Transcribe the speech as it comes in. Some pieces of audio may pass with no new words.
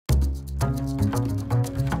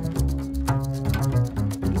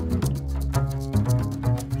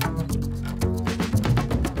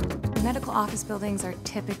Medical office buildings are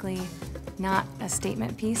typically not a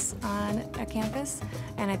statement piece on a campus,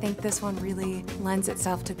 and I think this one really lends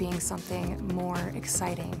itself to being something more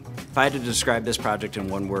exciting. If I had to describe this project in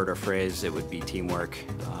one word or phrase, it would be teamwork.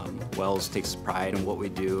 Wells takes pride in what we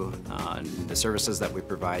do, the services that we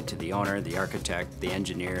provide to the owner, the architect, the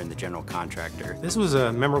engineer, and the general contractor. This was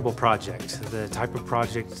a memorable project, the type of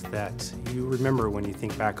project that you remember when you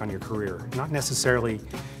think back on your career. Not necessarily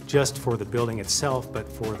just for the building itself,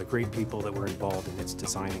 but for the great people that were involved in its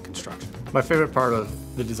design and construction. My favorite part of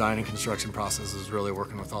the design and construction process is really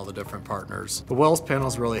working with all the different partners. The Wells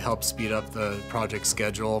panels really helped speed up the project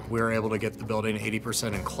schedule. We were able to get the building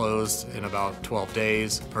 80% enclosed in about 12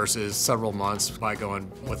 days versus several months by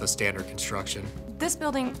going with a standard construction. This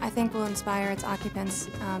building, I think, will inspire its occupants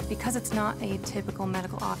because it's not a typical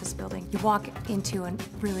medical office building. You walk into a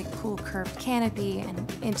really cool curved canopy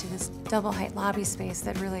and into this double height lobby space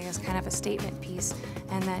that really is kind of a statement piece,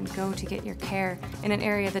 and then go to get your care in an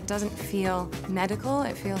area that doesn't feel medical.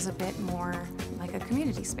 It feels a bit more like a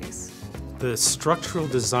community space. The structural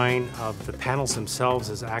design of the panels themselves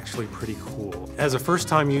is actually pretty cool. As a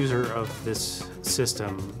first-time user of this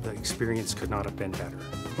system, the experience could not have been better.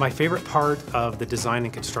 My favorite part of the design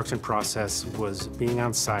and construction process was being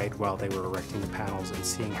on site while they were erecting the panels and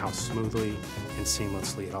seeing how smoothly and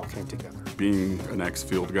seamlessly it all came together. Being an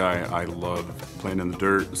ex-field guy, I love playing in the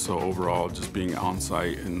dirt, so overall just being on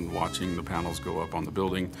site and watching the panels go up on the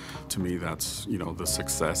building, to me that's, the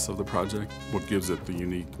success of the project. What gives it the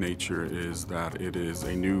unique nature is that it is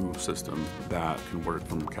a new system that can work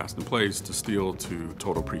from cast in place to steel to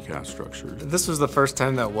total precast structure. This was the first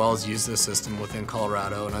time that Wells used this system within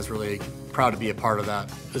Colorado, and I was really proud to be a part of that.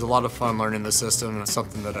 It was a lot of fun learning the system, and it's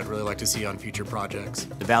something that I'd really like to see on future projects.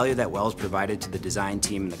 The value that Wells provided to the design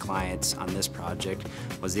team and the clients on this project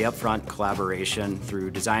was the upfront collaboration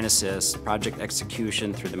through design assist, project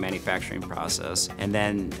execution through the manufacturing process, and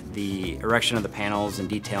then the erection of the panels and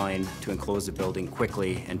detailing to enclose the building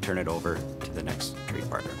quickly and turn it over to the next trade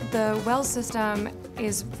partner. The Wells system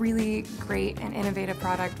is really great and innovative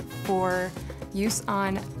product for use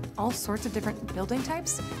on all sorts of different building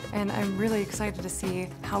types, and I'm really excited to see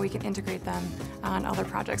how we can integrate them on other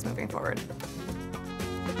projects moving forward.